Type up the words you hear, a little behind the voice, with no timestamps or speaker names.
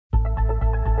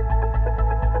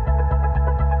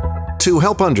To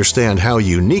help understand how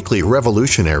uniquely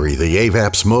revolutionary the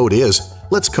AVAPS mode is,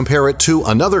 let's compare it to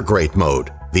another great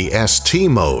mode, the ST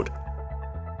mode.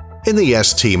 In the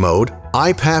ST mode,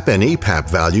 IPAP and EPAP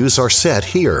values are set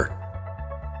here.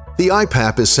 The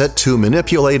IPAP is set to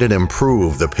manipulate and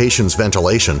improve the patient's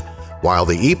ventilation, while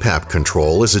the EPAP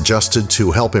control is adjusted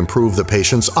to help improve the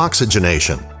patient's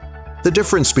oxygenation. The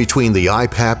difference between the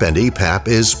IPAP and EPAP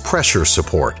is pressure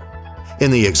support. In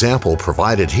the example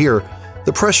provided here,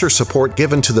 the pressure support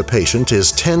given to the patient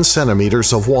is 10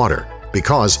 centimeters of water,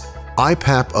 because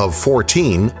IPAP of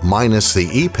 14 minus the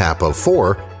EPAP of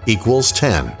 4 equals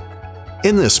 10.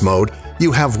 In this mode,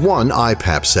 you have one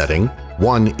IPAP setting,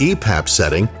 one EPAP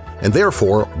setting, and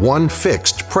therefore one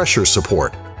fixed pressure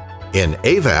support. In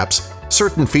AVAPS,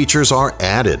 certain features are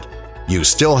added. You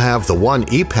still have the one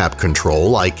EPAP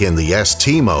control like in the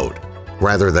ST mode.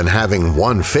 Rather than having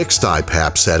one fixed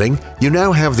IPAP setting, you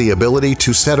now have the ability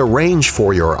to set a range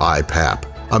for your IPAP,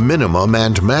 a minimum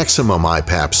and maximum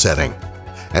IPAP setting.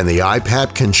 And the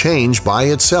IPAP can change by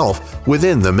itself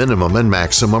within the minimum and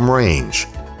maximum range.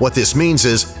 What this means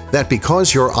is that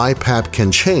because your IPAP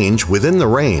can change within the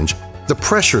range, the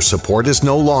pressure support is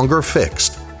no longer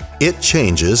fixed. It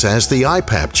changes as the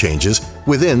IPAP changes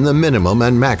within the minimum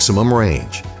and maximum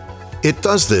range. It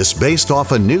does this based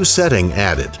off a new setting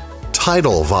added,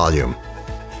 Tidal Volume.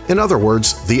 In other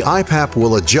words, the IPAP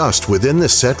will adjust within the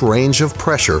set range of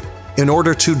pressure in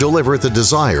order to deliver the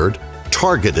desired,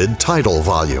 targeted tidal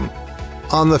volume.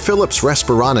 On the Philips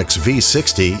Respironics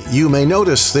V60, you may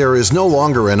notice there is no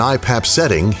longer an IPAP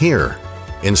setting here.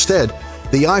 Instead,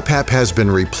 the IPAP has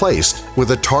been replaced with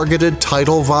a targeted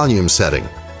tidal volume setting.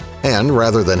 And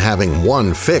rather than having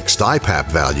one fixed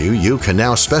IPAP value, you can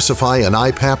now specify an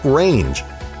IPAP range.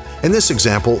 In this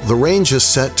example, the range is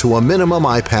set to a minimum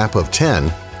IPAP of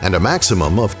 10 and a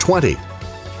maximum of 20.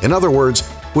 In other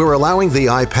words, we're allowing the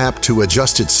IPAP to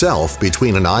adjust itself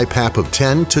between an IPAP of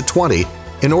 10 to 20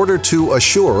 in order to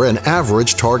assure an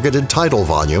average targeted tidal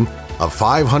volume of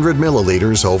 500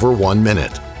 milliliters over 1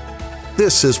 minute.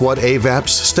 This is what AVAPS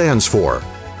stands for,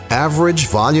 Average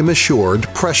Volume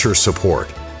Assured Pressure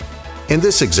Support. In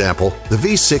this example, the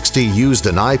V60 used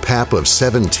an IPAP of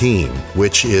 17,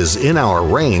 which is in our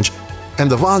range, and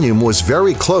the volume was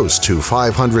very close to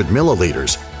 500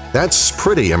 milliliters. That's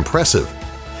pretty impressive.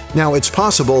 Now, it's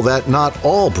possible that not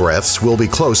all breaths will be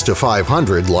close to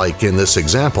 500 like in this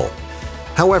example.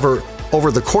 However,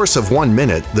 over the course of 1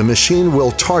 minute, the machine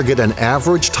will target an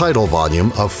average tidal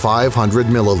volume of 500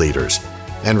 milliliters.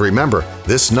 And remember,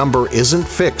 this number isn't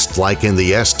fixed like in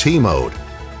the ST mode.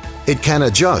 It can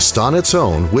adjust on its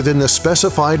own within the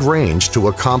specified range to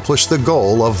accomplish the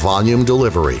goal of volume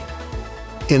delivery.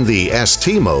 In the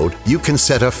ST mode, you can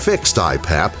set a fixed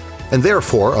IPAP and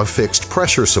therefore a fixed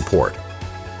pressure support.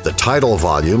 The tidal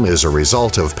volume is a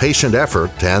result of patient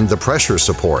effort and the pressure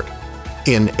support.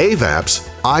 In AVAPS,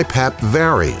 IPAP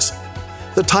varies.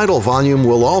 The tidal volume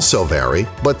will also vary,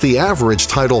 but the average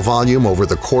tidal volume over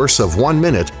the course of 1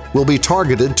 minute will be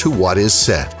targeted to what is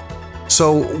set.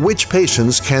 So, which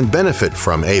patients can benefit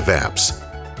from AVAPS?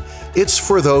 It's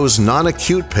for those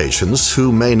non-acute patients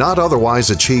who may not otherwise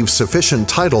achieve sufficient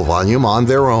tidal volume on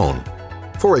their own.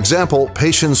 For example,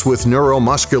 patients with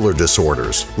neuromuscular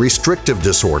disorders, restrictive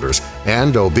disorders,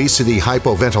 and obesity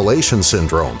hypoventilation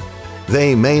syndrome.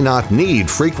 They may not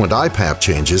need frequent IPAP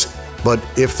changes, but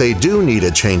if they do need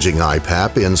a changing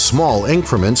IPAP in small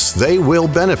increments, they will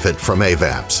benefit from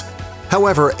AVAPS.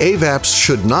 However, AVAPS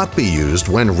should not be used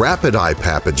when rapid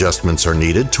IPAP adjustments are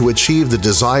needed to achieve the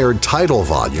desired tidal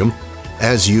volume,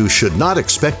 as you should not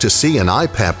expect to see an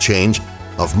IPAP change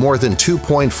of more than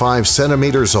 2.5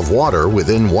 centimeters of water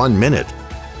within 1 minute.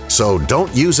 So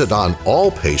don't use it on all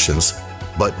patients,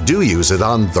 but do use it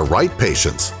on the right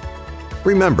patients.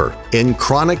 Remember, in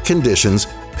chronic conditions,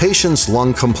 patients'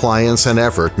 lung compliance and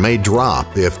effort may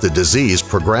drop if the disease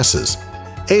progresses.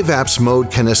 AVAPS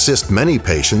mode can assist many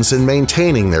patients in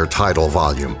maintaining their tidal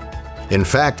volume. In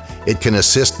fact, it can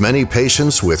assist many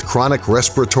patients with chronic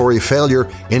respiratory failure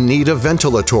in need of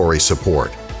ventilatory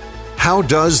support. How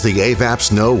does the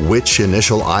AVAPS know which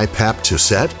initial IPAP to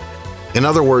set? In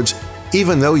other words,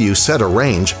 even though you set a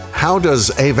range, how does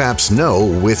AVAPS know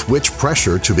with which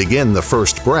pressure to begin the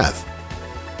first breath?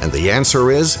 And the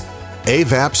answer is,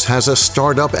 AVAPS has a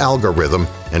startup algorithm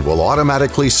and will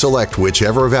automatically select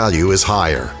whichever value is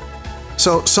higher.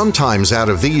 So sometimes out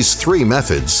of these 3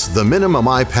 methods, the minimum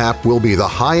IPAP will be the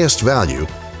highest value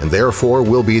and therefore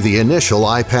will be the initial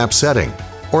IPAP setting.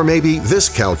 Or maybe this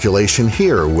calculation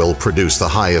here will produce the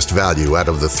highest value out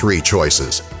of the 3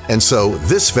 choices, and so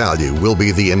this value will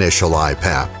be the initial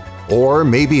IPAP. Or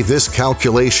maybe this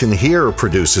calculation here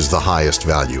produces the highest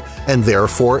value, and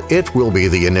therefore it will be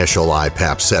the initial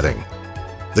IPAP setting.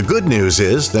 The good news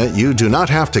is that you do not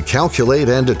have to calculate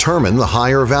and determine the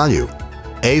higher value.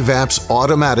 AVAPS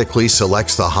automatically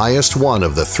selects the highest one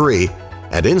of the three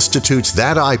and institutes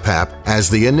that IPAP as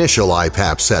the initial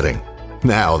IPAP setting.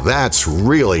 Now that's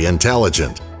really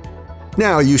intelligent.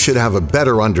 Now you should have a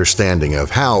better understanding of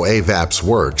how AVAPS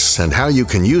works and how you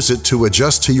can use it to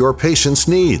adjust to your patient's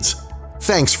needs.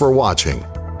 Thanks for watching.